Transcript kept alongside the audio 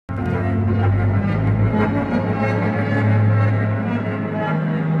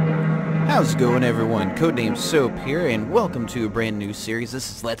How's it going, everyone? Codename Soap here, and welcome to a brand new series.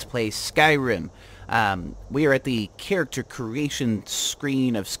 This is Let's Play Skyrim. We are at the character creation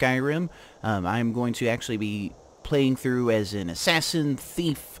screen of Skyrim. I'm going to actually be playing through as an assassin,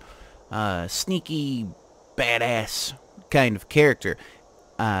 thief, sneaky, badass kind of character.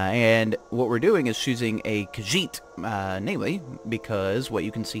 And what we're doing is choosing a Khajiit, namely because what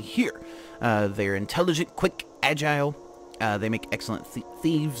you can see here. They're intelligent, quick, agile. They make excellent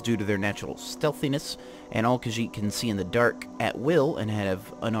thieves due to their natural stealthiness, and all Khajiit can see in the dark at will and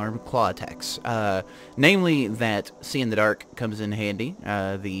have unarmed claw attacks. Namely, that see in the dark comes in handy.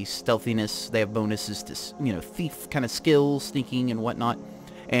 The stealthiness, they have bonuses to, thief kind of skills, sneaking and whatnot,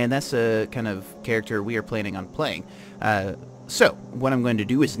 and that's a kind of character we are planning on playing. So, what I'm going to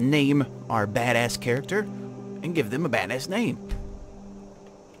do is name our badass character and give them a badass name.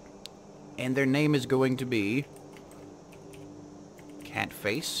 And their name is going to be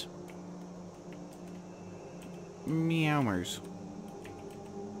Catface Meowmers.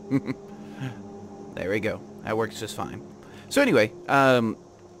 There we go. That works just fine. So anyway, I've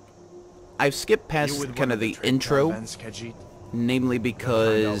skipped past kind of the intro, namely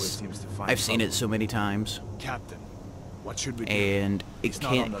because I've seen it so many times. Captain, what should we do? And it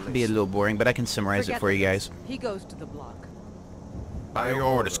can't be a little boring, but I can summarize it for you guys. He goes to the block. By your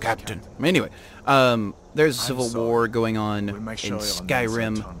orders, Captain. Anyway, there's a civil war going on in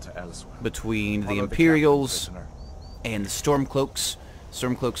Skyrim between the Imperials and the Stormcloaks.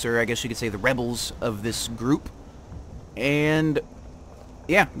 Stormcloaks are, I guess you could say, the rebels of this group. And,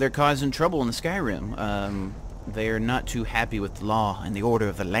 yeah, they're causing trouble in the Skyrim. They're not too happy with the law and the order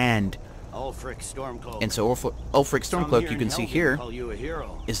of the land. And so Ulfric Stormcloak, you can see here,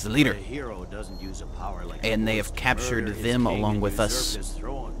 is the leader. And they have captured them along with us.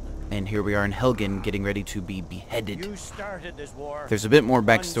 And here we are in Helgen, getting ready to be beheaded. There's a bit more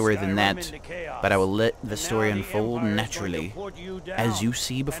backstory than that, but I will let the story unfold naturally, as you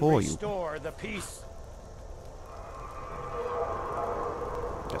see before you.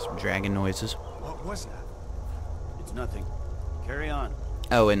 Got some dragon noises. What was that? It's nothing. Carry on.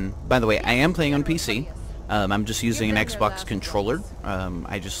 Oh, and by the way, I am playing on PC. I'm just using an Xbox controller.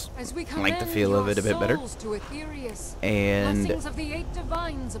 I just like the feel of it a bit better. And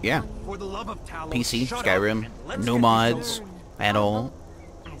yeah, PC, Skyrim, no mods at all.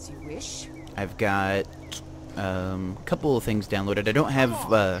 I've got a couple of things downloaded. I don't have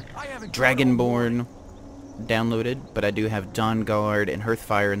Dragonborn downloaded, but I do have Dawnguard and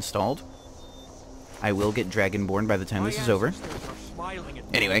Hearthfire installed. I will get Dragonborn by the time this is over.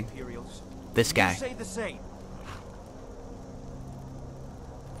 Anyway, this guy.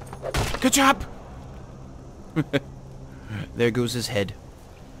 Good job! There goes his head.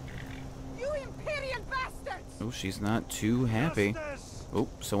 You Imperial bastards! Oh, she's not too happy. Oh,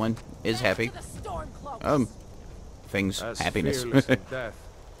 someone is happy. Things, happiness. In death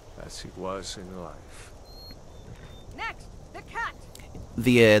as he was in life. Next, the cat.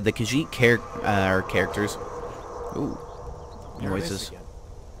 The Khajiit characters. Ooh, noises.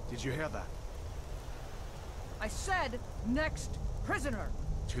 Did you hear that? I said next prisoner.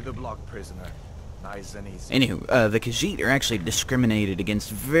 To the block, prisoner. Nice and easy. Anywho, the Khajiit are actually discriminated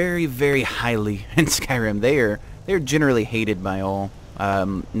against very, very highly in Skyrim. They're generally hated by all,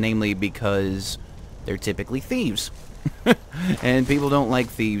 namely because they're typically thieves. And people don't like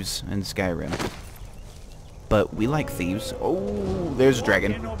thieves in Skyrim. But we like thieves. Oh, there's a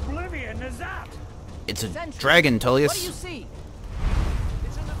dragon. It's a dragon, Tullius.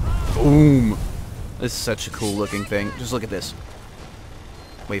 Boom. This is such a cool looking thing. Just look at this.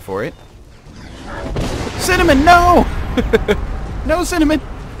 Wait for it. Cinnamon, no! No cinnamon!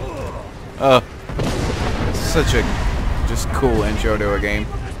 Such a just cool intro to a game.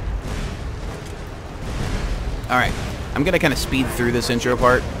 Alright, I'm gonna kind of speed through this intro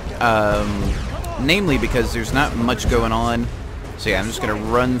part. Namely because there's not much going on. So yeah, I'm just gonna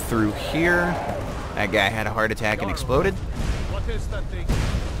run through here. That guy had a heart attack and exploded.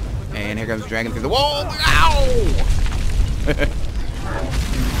 And here comes the dragon through the wall. Ow!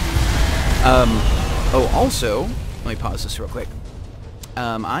 Oh, also, let me pause this real quick.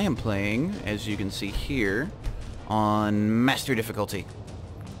 I am playing, as you can see here, on Master Difficulty.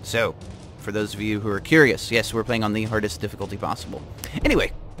 So, for those of you who are curious, yes, we're playing on the hardest difficulty possible.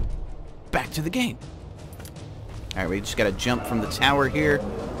 Anyway, back to the game. Alright, we just gotta jump from the tower here,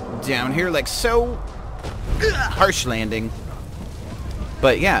 down here like so. Harsh landing.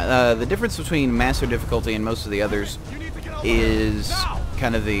 But yeah, the difference between Master Difficulty and most of the others is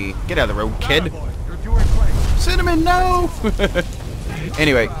kind of the... Get out of the road, kid! Cinnamon, no!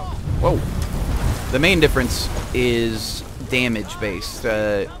 Anyway, whoa. The main difference is damage-based.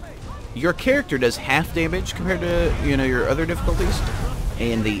 your character does half damage compared to, you know, your other difficulties,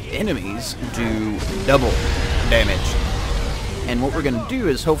 and the enemies do double damage. And what we're going to do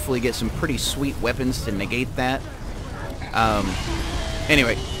is hopefully get some pretty sweet weapons to negate that.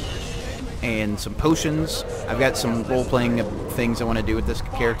 Anyway, and some potions. I've got some role-playing things I want to do with this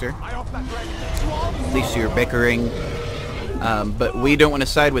character. At least you're bickering. But we don't want to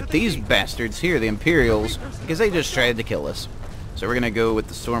side with these bastards here, the Imperials, because they just tried to kill us. So we're going to go with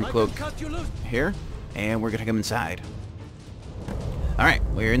the Stormcloak here, and we're going to come inside. Alright,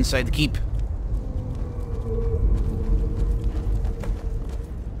 we're inside the keep.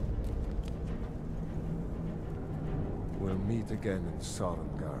 We'll meet again in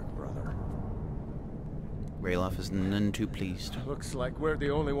Sovngarde, brother. Ralof is none too pleased. Looks like we're the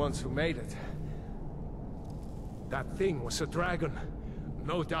only ones who made it. That thing was a dragon,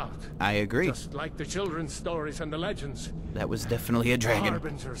 no doubt. I agree. Just like the children's stories and the legends. That was definitely a dragon.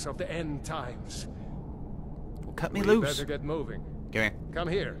 Harbingers of the end times. Well, cut me We loose. better get moving. Come here. Come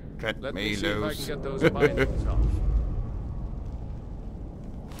here. Cut Let me me see if I loose. can get those bindings off.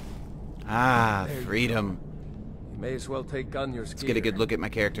 Ah, There you freedom. You may as well take Gunjar's Let's get a good look at my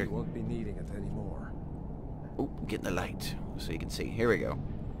character. You won't be needing it anymore. Oh, get in the light so you can see. Here we go.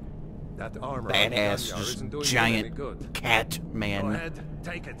 That armor on Badass, Gunjar just isn't doing you any good. giant cat Go man. ahead,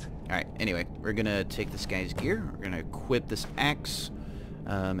 take it. Alright, anyway, we're gonna take this guy's gear. We're gonna equip this axe,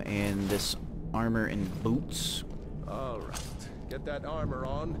 and this armor and boots. All right. Get that armor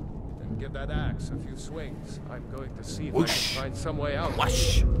on, and give that axe a few swings. I'm going to see if Whoosh. I can find some way out.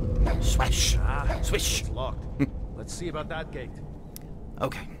 Wash! Swash! Swish! It's locked. Let's see about that gate.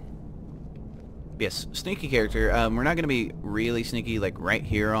 Okay. Yes, sneaky character. We're not gonna be really sneaky, like, right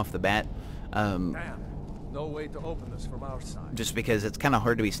here off the bat. Damn. No way to open this from our side. Just because it's kind of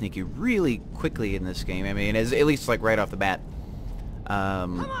hard to be sneaky really quickly in this game. I mean, at least, like, right off the bat.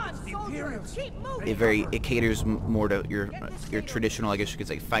 Come on, soldiers, keep moving. It caters more to your traditional, I guess you could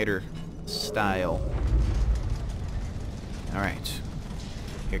say, fighter style. All right,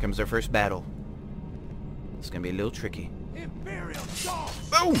 here comes our first battle. It's gonna be a little tricky. Imperial dogs.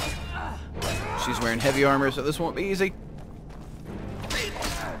 Boom! She's wearing heavy armor, so this won't be easy.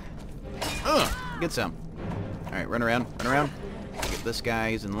 Get some. All right, run around, run around. Get this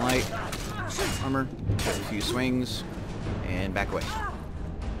guy. He's in light armor. Get a few swings, and back away.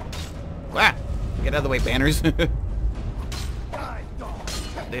 Wah! Get out of the way, banners. They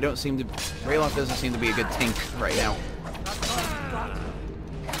don't seem to... Ralof doesn't seem to be a good tank right now.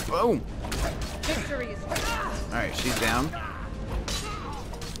 Boom! Alright, she's down.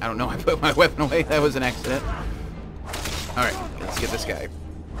 I don't know, I put my weapon away. That was an accident. Alright, let's get this guy.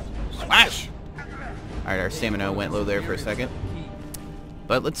 Smash! Alright, our stamina went low there for a second.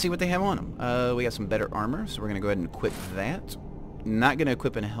 But let's see what they have on them. We got some better armor, so we're going to go ahead and equip that. Not going to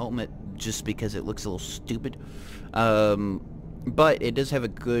equip a helmet just because it looks a little stupid. But it does have a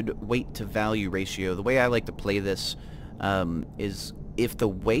good weight to value ratio. The way I like to play this is if the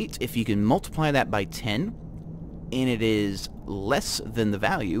weight, if you can multiply that by 10 and it is less than the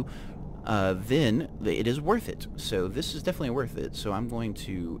value, then it is worth it. So this is definitely worth it. So I'm going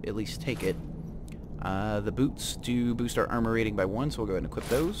to at least take it. The boots do boost our armor rating by 1, so we'll go ahead and equip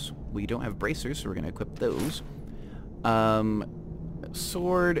those. We don't have bracers, so we're going to equip those.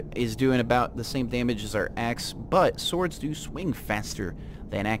 Sword is doing about the same damage as our axe, but swords do swing faster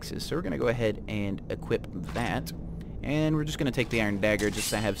than axes, so we're going to go ahead and equip that. And we're just going to take the iron dagger just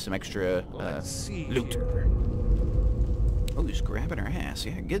to have some extra loot. Oh, just grabbing our ass.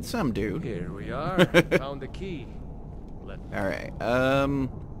 Yeah, get some, dude. Here we are. Found the key. Alright,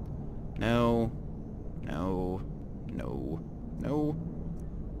 no.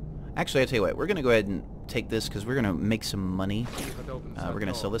 Actually, I'll tell you what, we're going to go ahead and take this because we're going to make some money. We're going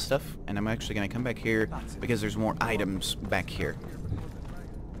to sell this stuff, and I'm actually going to come back here because there's more items back here.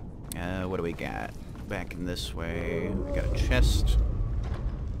 What do we got? Back in this way, we got a chest.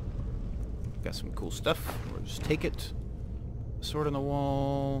 Got some cool stuff. We'll just take it. Sword on the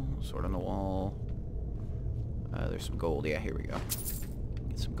wall. Sword on the wall. There's some gold. Yeah, here we go.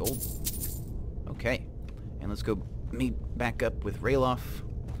 Get some gold. Okay. And let's go meet back up with Ralof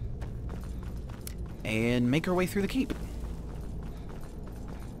and make our way through the keep.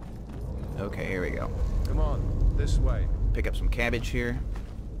 Okay, here we go. Come on, this way. Pick up some cabbage here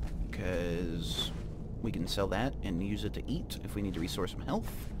because we can sell that and use it to eat if we need to restore some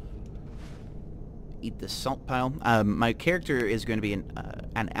health. Eat this salt pile. My character is going to be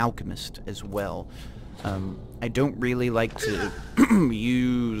an alchemist as well. I don't really like to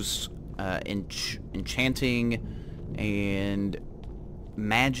use enchanting and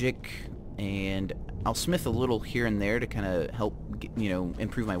magic and I'll smith a little here and there to kind of help, you know,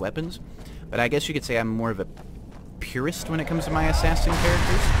 improve my weapons. But I guess you could say I'm more of a purist when it comes to my assassin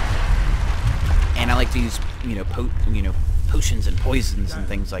characters. And I like to use, you know, potions and poisons and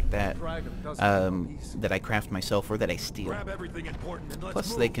things like that that I craft myself or that I steal.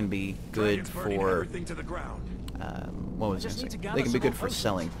 Plus, they can be good for what was I saying? They can be good for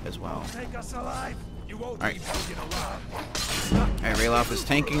selling as well. All right, Ralof is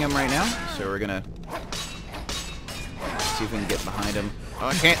tanking him right now, so we're gonna see if we can get behind him. Oh,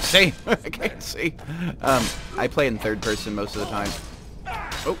 I can't see. I can't see. I play in third person most of the time.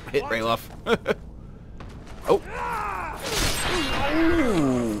 Oh, hit Ralof. Oh.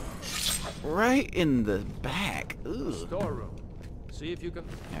 Ooh. Right in the back. Ooh. Storeroom. See if you can.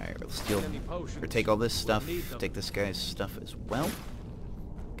 All right, we'll steal or take all this stuff. Take this guy's stuff as well.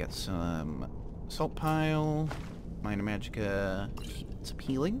 Got some salt pile, minor magicka, some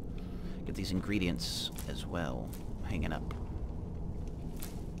healing. Get these ingredients as well, hanging up.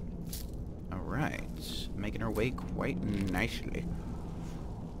 All right, making our way quite nicely.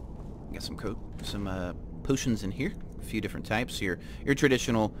 Got some potions in here, a few different types. Your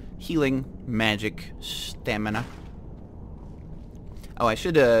traditional healing, magic, stamina. Oh, I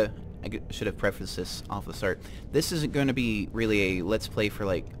should have prefaced this off the start. This isn't going to be really a let's play for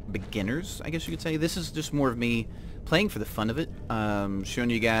like beginners, I guess you could say. This is just more of me playing for the fun of it, showing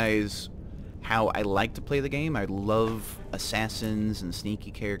you guys how I like to play the game. I love assassins and sneaky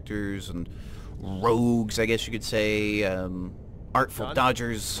characters and rogues, I guess you could say, artful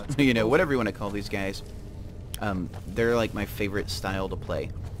dodgers, you know, whatever you want to call these guys. They're like my favorite style to play.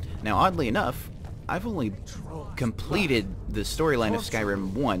 Now, oddly enough, I've only completed the storyline of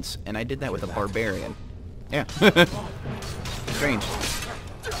Skyrim once, and I did that with a barbarian. Yeah. Strange.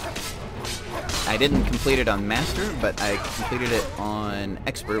 I didn't complete it on Master, but I completed it on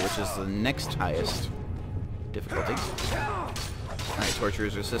Expert, which is the next highest difficulty. Alright,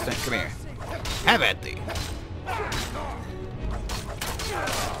 Torturer's Assistant, come here. Have at thee!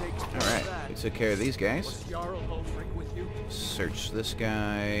 Alright, we took care of these guys. Search this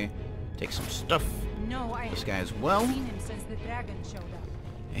guy. Take some stuff. This guy as well.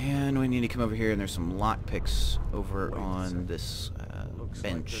 And we need to come over here, and there's some lockpicks over on this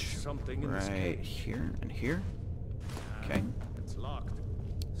bench. Right here and here. Okay.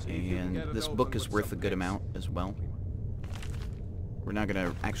 And this book is worth a good amount as well. We're not going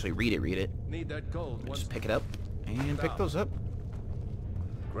to actually read it. We'll just pick it up and pick those up.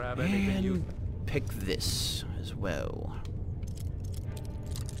 And pick this as well.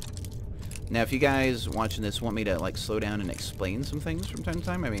 Now, if you guys watching this want me to like slow down and explain some things from time to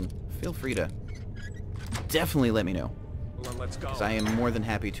time, I mean, feel free to definitely let me know. Because I am more than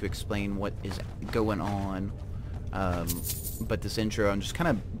happy to explain what is going on. But this intro, I'm just kind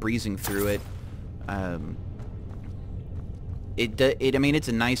of breezing through it. I mean, it's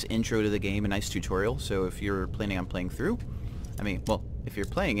a nice intro to the game, a nice tutorial. So if you're planning on playing through, I mean, well, if you're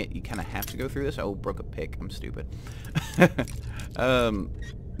playing it, you kind of have to go through this. Oh, broke a pick. I'm stupid.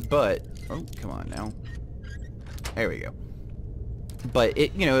 But, oh, come on now. There we go. But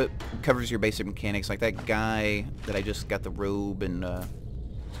it, you know, it covers your basic mechanics, like that guy that I just got the robe and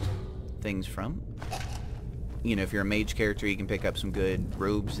things from. You know, if you're a mage character, you can pick up some good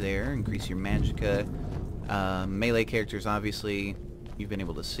robes there, increase your magicka. Melee characters, obviously, you've been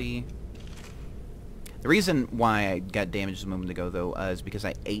able to see. The reason why I got damaged a moment ago, though, is because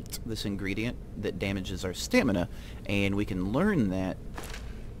I ate this ingredient that damages our stamina, and we can learn that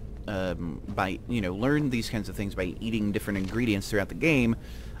by, you know, learn these kinds of things by eating different ingredients throughout the game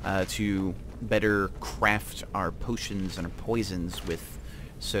to better craft our potions and our poisons with.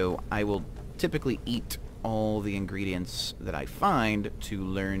 So I will typically eat all the ingredients that I find to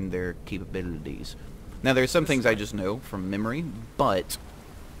learn their capabilities. Now, there are some things I just know from memory, but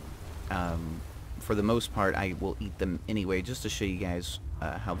for the most part, I will eat them anyway, just to show you guys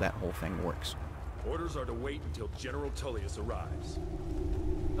how that whole thing works. Orders are to wait until General Tullius arrives.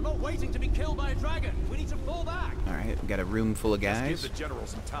 I'm not waiting to be killed by a dragon. We need to fall back. Alright, we've got a room full of guys. Let's give the general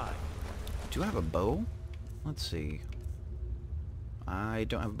some time. Do I have a bow? Let's see. I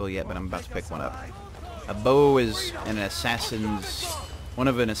don't have a bow yet, but I'm about to pick one up. A bow is an assassin's... One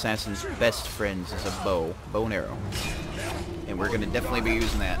of an assassin's best friends is a bow. Bow and arrow. And we're going to definitely be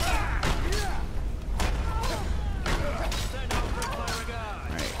using that.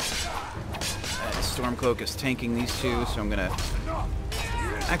 Alright. Stormcloak is tanking these two, so I'm going to...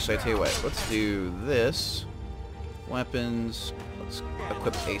 Actually, I tell you what. Let's do this. Weapons. Let's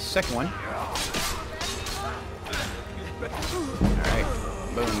equip a second one. Alright.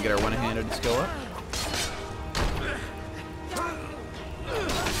 Boom. Get our one-handed skill up.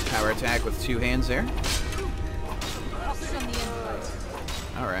 Power our attack with 2 hands there. Focus on the end.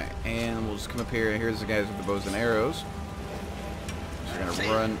 Alright, and we'll just come up here. Here's the guys with the bows and arrows. So we're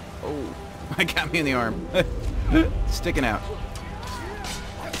gonna run. Oh, I got me in the arm. Sticking out.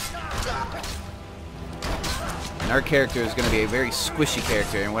 And our character is going to be a very squishy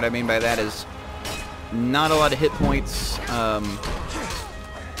character, and what I mean by that is not a lot of hit points,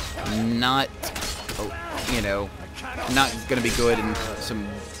 not, you know, not going to be good in some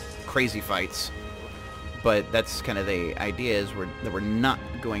crazy fights. But that's kind of the idea, is that we're not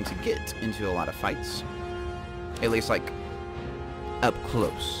going to get into a lot of fights. At least, like, up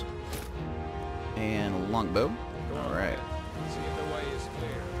close. And longbow. Alright.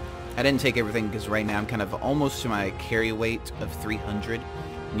 I didn't take everything because right now I'm kind of almost to my carry weight of 300.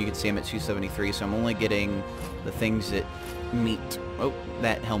 And you can see I'm at 273, so I'm only getting the things that meet... Oh,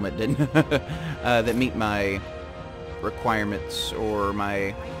 that helmet didn't. That meet my requirements or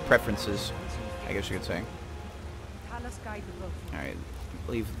my preferences, I guess you could say. Alright, I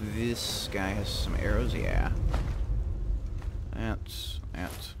believe this guy has some arrows, yeah. That's...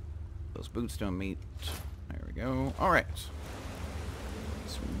 Those boots don't meet. There we go. Alright.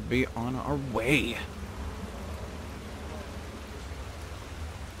 Let's be on our way.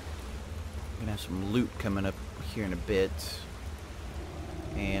 We're gonna have some loot coming up here in a bit.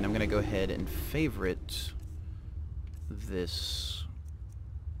 And I'm gonna go ahead and favorite this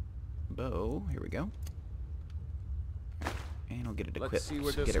bow. Here we go. And I'll get it equipped,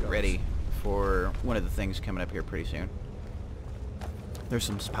 get it ready for one of the things coming up here pretty soon. There's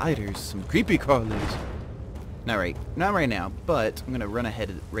some spiders, some creepy crawlers. Not right now, but I'm gonna run ahead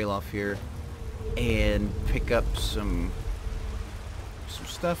of Ralof here and pick up some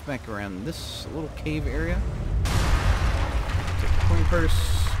stuff back around this little cave area. Take the coin purse,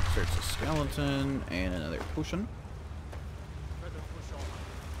 search the skeleton, and another potion.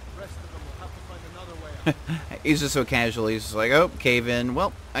 He's just so casual, he's just like, oh, cave in.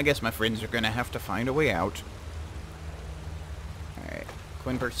 Well, I guess my friends are gonna have to find a way out. Alright,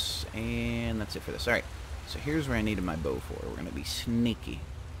 coin purse, and that's it for this. Alright, so here's where I needed my bow for. We're gonna be sneaky.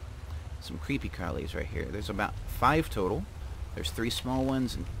 Some creepy crawlies right here. There's about 5 total. There's 3 small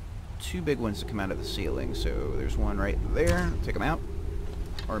ones and 2 big ones that come out of the ceiling. So there's one right there. Take them out.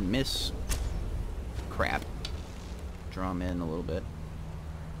 Or miss. Crap. Draw them in a little bit.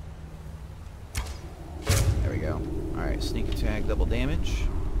 There we go. Alright, sneak attack, double damage.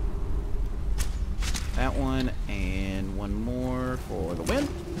 That one, and one more for the win.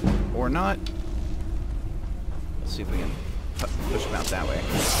 Or not. Let's see if we can push them out that way.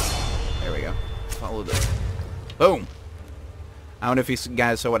 There we go. Follow the... Boom! I don't know if you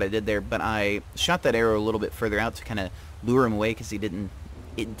guys saw what I did there, but I shot that arrow a little bit further out to kind of lure him away because it didn't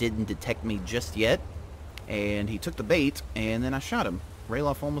detect me just yet. And he took the bait, and then I shot him.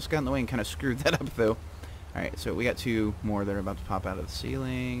 Ralof almost got in the way and kind of screwed that up, though. Alright, so we got 2 more that are about to pop out of the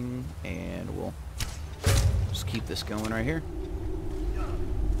ceiling, and we'll just keep this going right here.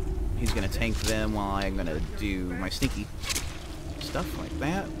 He's going to tank them while I'm going to do my sneaky stuff like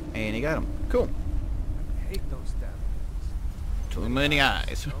that, and he got him. Cool. I hate those damn things. Too many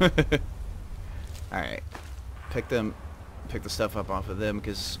eyes. Alright, pick the stuff up off of them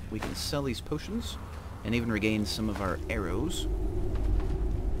because we can sell these potions and even regain some of our arrows.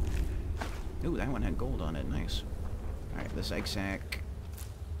 Ooh, that one had gold on it. Nice. Alright, this egg sack.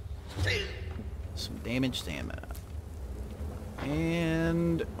 Some damage stamina.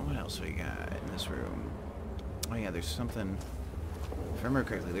 And what else we got in this room? Oh yeah, there's something. If I remember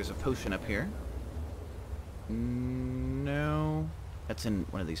correctly, there's a potion up here. No. That's in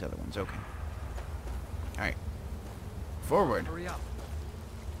one of these other ones. Okay. Alright. Forward. Hurry up.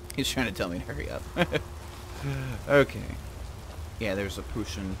 He's trying to tell me to hurry up. Okay. Yeah, there's a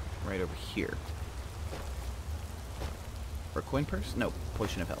potion right over here. Or coin purse? No,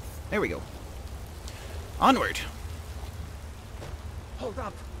 potion of health. There we go. Onward. Hold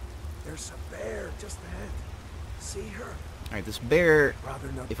up. There's a bear just ahead. See her? Alright, this bear,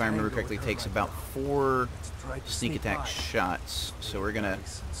 Rather not if I remember tangle correctly, with her takes right about now. 4 Let's try to sneak attack by. shots. So we're gonna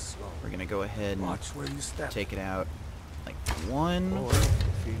Nice and slow. go ahead and Watch where you step. take it out. Like 1, Or if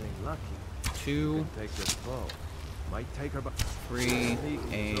you're feeling lucky, 2, you can take this bow. Might take her by 3,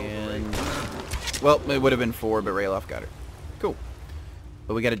 Sneaking's and... overrated. Well, it would have been 4, but Ralof got her. Cool.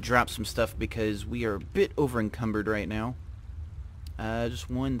 But we gotta drop some stuff because we are a bit over encumbered right now. Just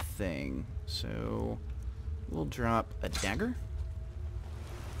one thing. So, we'll drop a dagger.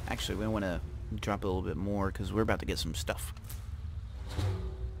 Actually, we want to drop a little bit more because we're about to get some stuff.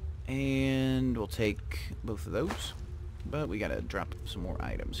 And we'll take both of those. But we gotta drop some more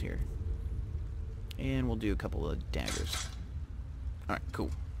items here. And we'll do a couple of daggers. Alright, cool.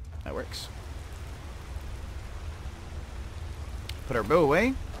 That works. Put our bow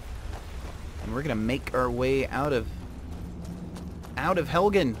away. And we're gonna make our way out of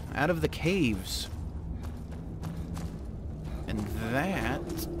Helgen, out of the caves. And that...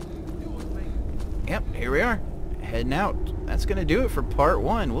 Yep, here we are. Heading out. That's gonna do it for part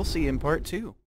 1. We'll see you in part 2.